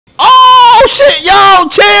shit, yo,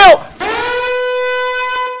 chill.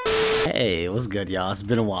 Hey, what's good, y'all? It's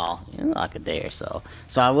been a while, like a day or so.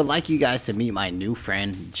 So I would like you guys to meet my new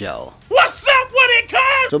friend, Joe. What's up with it,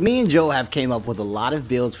 cuz? So me and Joe have came up with a lot of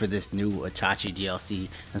builds for this new Itachi DLC,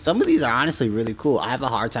 and some of these are honestly really cool. I have a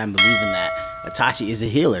hard time believing that Itachi is a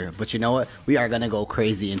healer, but you know what? We are gonna go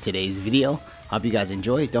crazy in today's video. Hope you guys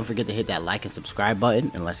enjoy. Don't forget to hit that like and subscribe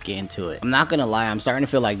button, and let's get into it. I'm not gonna lie, I'm starting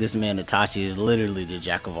to feel like this man Itachi is literally the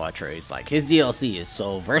jack of all trades. Like, his DLC is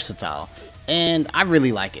so versatile, and I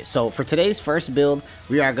really like it. So for today's first build,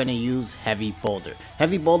 we are going to use Heavy Boulder.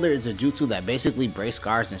 Heavy Boulder is a jutsu that basically breaks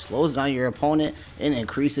guards and slows down your opponent and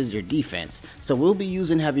increases your defense. So we'll be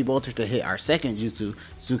using Heavy Boulder to hit our second jutsu,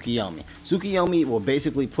 Tsukiyomi. Tsukiyomi will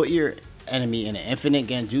basically put your enemy in an infinite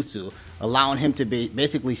genjutsu, allowing him to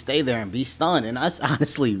basically stay there and be stunned, and that's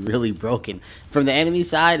honestly really broken. From the enemy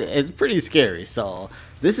side, it's pretty scary. So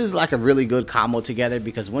this is like a really good combo together,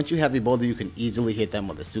 because once you Heavy Boulder, you can easily hit them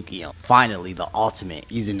with a Tsukiyomi. Finally, the ultimate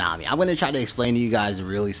Izanami. I'm going to try to explain to you guys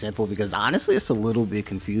really simple, because honestly it's a little bit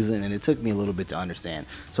confusing and it took me a little bit to understand.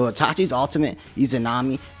 So Itachi's ultimate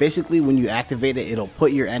Izanami, basically when you activate it, it'll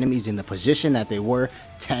put your enemies in the position that they were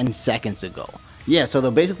 10 seconds ago. Yeah, so they'll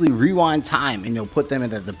basically rewind time and you'll put them in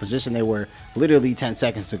the position they were literally 10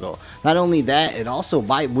 seconds ago. Not only that, it also,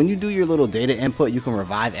 when you do your little data input, you can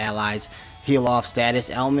revive allies, heal off status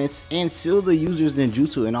elements, and seal the user's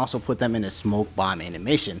ninjutsu, and also put them in a smoke bomb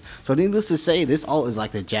animation. So needless to say, this ult is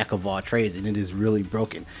like the jack of all trades, and it is really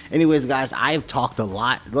broken. Anyways guys, I've talked a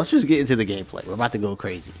lot. Let's just get into the gameplay. We're about to go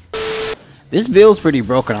crazy. This build's pretty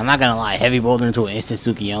broken, I'm not gonna lie. Heavy Boulder into an instant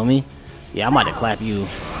Tsukiyomi. Yeah, I'm about to clap you.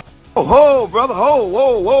 Oh, ho, brother, ho,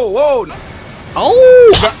 whoa, whoa, whoa.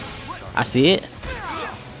 Oh! I see it.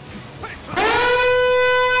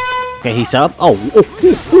 Okay, he's up. Oh, ooh,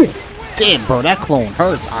 ooh, ooh. Damn, bro, that clone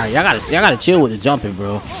hurts. All right, y'all gotta chill with the jumping,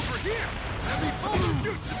 bro.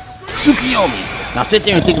 Tsukiyomi. Now sit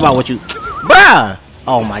there and think about what you, bruh.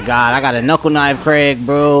 Oh my God, I got a knuckle knife, Craig,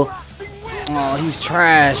 bro. Oh, he's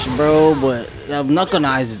trash, bro. But that knuckle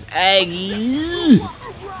knife is aggy.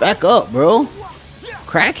 Back up, bro.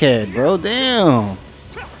 Crackhead, bro. Damn.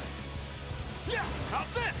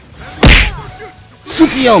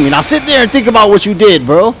 Tsukiyomi. Now sit there and think about what you did,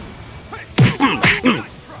 bro.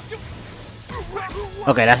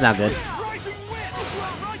 Okay, that's not good.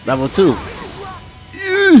 Level 2.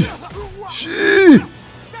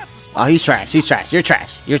 Oh, he's trash. He's trash. You're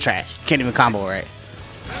trash. You're trash. You can't even combo right.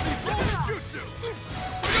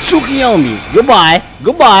 Tsukiyomi. Goodbye.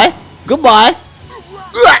 Goodbye. Goodbye.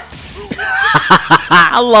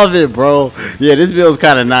 I love it, bro. Yeah, this build's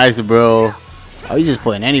kind of nice, bro. Oh, he's just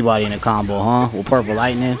putting anybody in a combo, huh? With Purple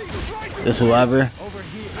Lightning. This whoever.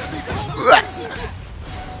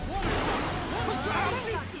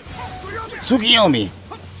 Tsukiyomi.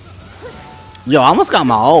 Yo, I almost got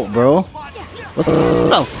my ult, bro. What's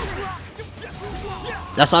up?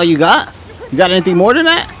 That's all you got? You got anything more than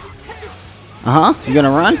that? Uh-huh. You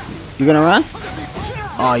gonna run? You gonna run?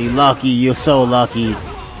 Oh, you lucky. You're so lucky.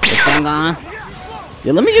 Sengon.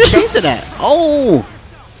 Yeah, let me get a piece of that. Oh,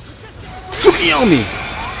 Tsukiyomi.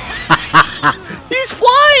 He's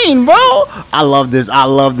flying, bro. I love this. I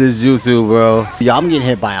love this jutsu, bro. Yo, I'm getting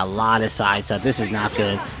hit by a lot of side stuff. This is not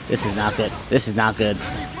good. This is not good. This is not good.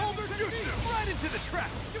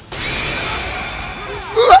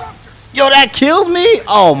 Yo, that killed me.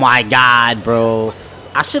 Oh my God, bro.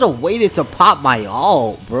 I should have waited to pop my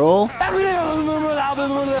ult, bro.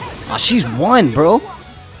 Oh, she's won, bro.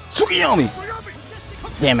 Tsukiyomi.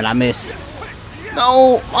 Damn it, I missed.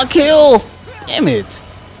 No, my kill. Damn it.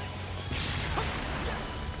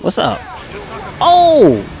 What's up?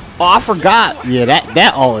 Oh, I forgot. Yeah,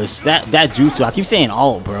 that ult is that jutsu. I keep saying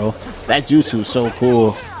ult, bro. That jutsu is so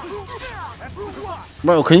cool.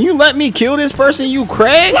 Bro, can you let me kill this person, you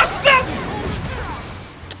Craig? What's up?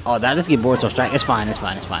 Oh, that just get Boruto strike. It's fine. It's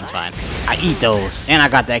fine. It's fine. It's fine. I eat those, and I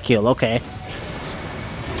got that kill. Okay.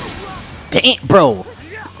 Damn, bro.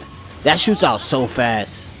 That shoots out so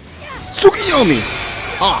fast. Tsukiyomi!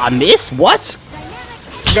 Oh, I missed? What?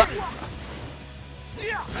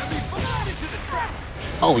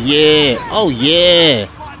 Oh, yeah. Oh, yeah.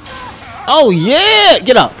 Oh, yeah.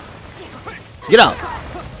 Get up. Get up.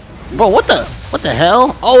 Bro, what the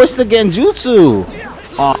hell? Oh, it's the genjutsu.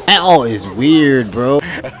 Oh, that all is weird, bro.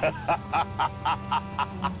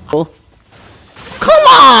 Come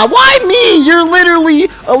on, why me? You're literally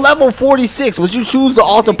a level 46. Would you choose to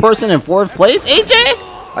ult a person in 4th place,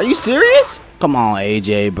 AJ? Are you serious? Come on,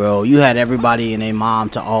 AJ, bro. You had everybody and their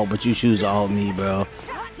mom to ult, but you choose to ult me, bro.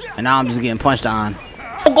 And now I'm just getting punched on.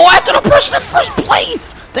 Go after the person in 1st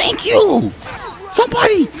place. Thank you.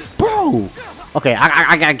 Somebody, bro. Okay,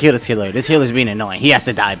 I gotta kill this healer. This healer's being annoying. He has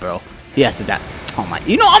to die, bro. He has to die. Oh my,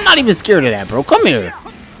 you know, I'm not even scared of that, bro. Come here.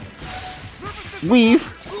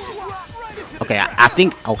 Weave. Okay, I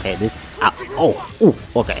think, okay, this,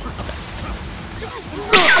 okay.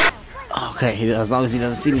 Okay, as long as he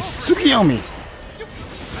doesn't see me. Tsukiyomi.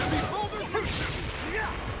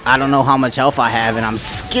 I don't know how much health I have, and I'm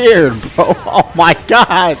scared, bro. Oh my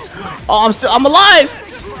god. Oh, I'm alive.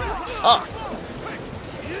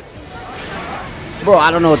 Bro,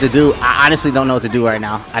 I don't know what to do. I honestly don't know what to do right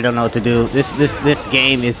now. I don't know what to do. This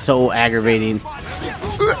game is so aggravating.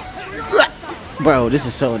 Bro, this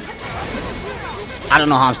is so... I don't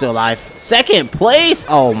know how I'm still alive. Second place?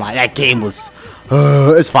 Oh my, that game was...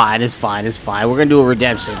 it's fine, it's fine, it's fine. We're gonna do a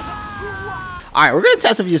redemption. Alright, we're gonna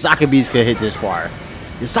test if Yasaka beads could hit this far.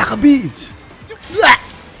 Yasaka beads!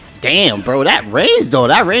 Damn, bro, that range though,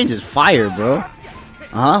 that range is fire, bro.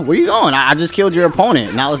 Where you going? I just killed your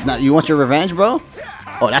opponent. Now it's not. You want your revenge, bro?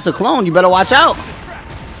 Oh, that's a clone. You better watch out.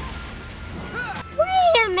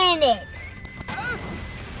 Wait a minute.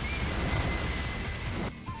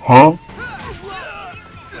 Huh?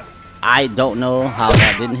 I don't know how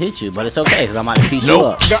that didn't hit you, but it's okay because I'm about to piece you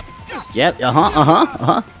up. Yep.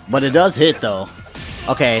 But it does hit though.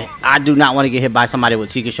 Okay, I do not want to get hit by somebody with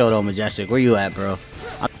Chika Shoto Majestic. Where you at, bro?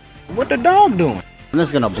 What the dog doing? I'm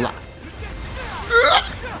just gonna block.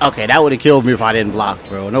 Okay, that would have killed me if I didn't block,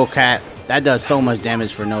 bro. No cap. That does so much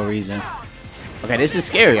damage for no reason. Okay, this is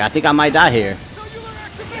scary. I think I might die here.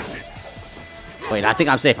 Wait, I think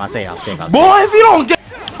I'm safe. I'm safe. Boy, if you don't get...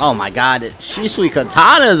 Oh my god. Shisui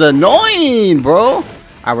Katana is annoying, bro.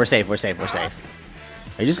 Alright, we're safe. Are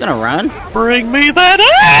you just gonna run? Bring me that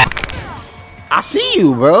up! I see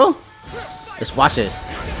you, bro. Let's watch this.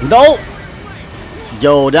 Nope.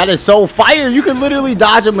 Yo, that is so fire. You can literally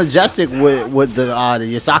dodge a Majestic with the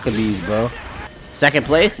Yasaka bees, bro. Second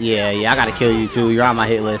place? Yeah, I gotta kill you too. You're on my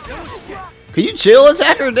hit list. Can you chill,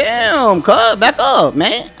 attacker? Damn, cut. Back up,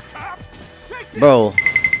 man. Bro,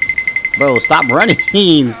 stop running.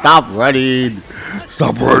 Stop running.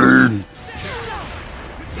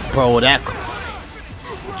 Bro, that...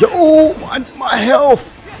 Yo, my health.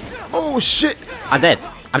 Oh, shit. I'm dead.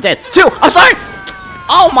 Chill. I'm sorry.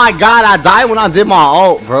 Oh my god, I died when I did my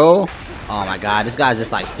ult, bro. Oh my god, this guy's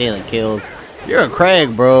just like stealing kills. You're a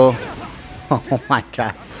Craig, bro. Oh my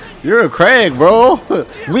god. You're a Craig, bro.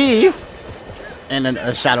 Weave. And then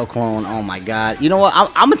a shadow clone. Oh my god. You know what?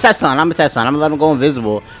 I'm gonna test on. I'm gonna let him go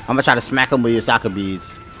invisible. I'm gonna try to smack him with Yasaka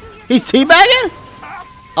beads. He's teabagging?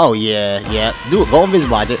 Oh yeah. Do it. Go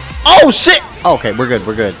invisible. I did. Oh shit. Okay, we're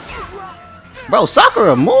good. Bro,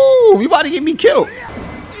 Sakura, move. You about to get me killed.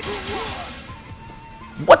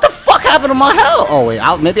 What the fuck happened to my health? Oh wait,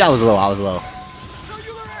 maybe I was low.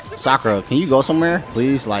 Sakura, can you go somewhere,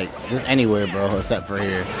 please? Like, just anywhere, bro, except for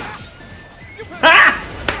here.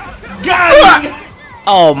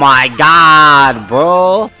 Oh my god,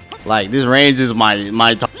 bro! Like, this range is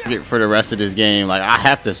my target for the rest of this game. Like, I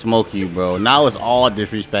have to smoke you, bro. Now it's all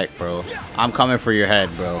disrespect, bro. I'm coming for your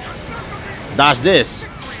head, bro. Dodge this.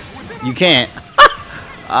 You can't.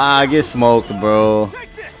 I get smoked, bro.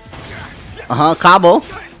 Cabo.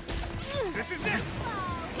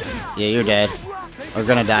 Yeah, you're dead. We're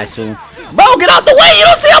gonna die soon. Bro, get out the way! You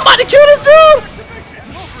don't see I'm about to kill this dude!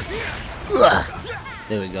 Ugh.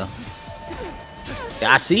 There we go.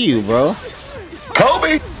 Yeah, I see you, bro.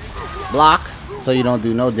 Kobe. Block, so you don't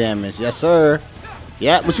do no damage. Yes, sir.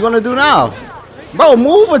 Yeah, what you gonna do now? Bro,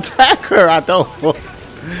 move, attack her. I don't.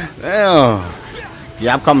 Damn.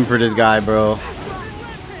 Yeah, I'm coming for this guy, bro.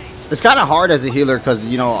 It's kind of hard as a healer because,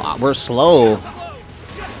 you know, we're slow.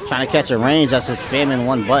 Trying to catch a range that's just spamming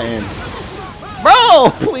one button.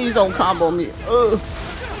 Bro, please don't combo me. Ugh.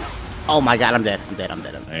 Oh my god, I'm dead.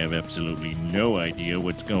 I have absolutely no idea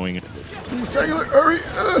what's going on. Please, cellular, hurry.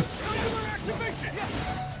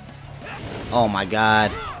 Oh my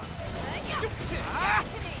god.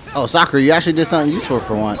 Oh, Sakura, you actually did something useful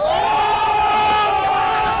for once.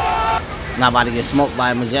 Not about to get smoked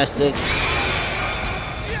by a Majestic.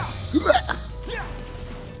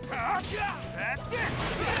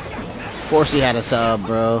 Of course he had a sub,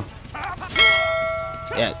 bro.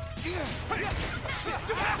 Yeah.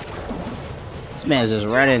 This man's just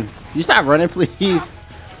running. You stop running, please.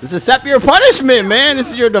 Just accept your punishment, man. This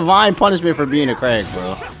is your divine punishment for being a Craig,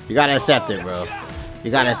 bro. You gotta accept it, bro.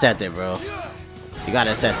 You gotta accept it, bro.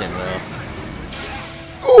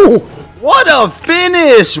 Ooh, what a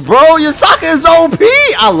finish, bro. Yasaka is OP.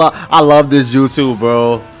 I love this jutsu,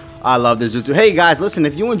 bro. I love this jutsu. Hey guys, listen,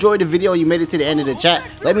 if you enjoyed the video, you made it to the end of the chat,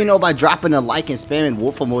 let me know by dropping a like and spamming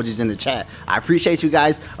wolf emojis in the chat. I appreciate you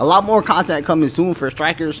guys. A lot more content coming soon for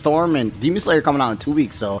Striker, Storm, and Demon Slayer coming out in 2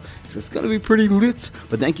 weeks, so it's gonna be pretty lit.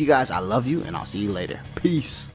 But thank you guys, I love you, and I'll see you later. Peace.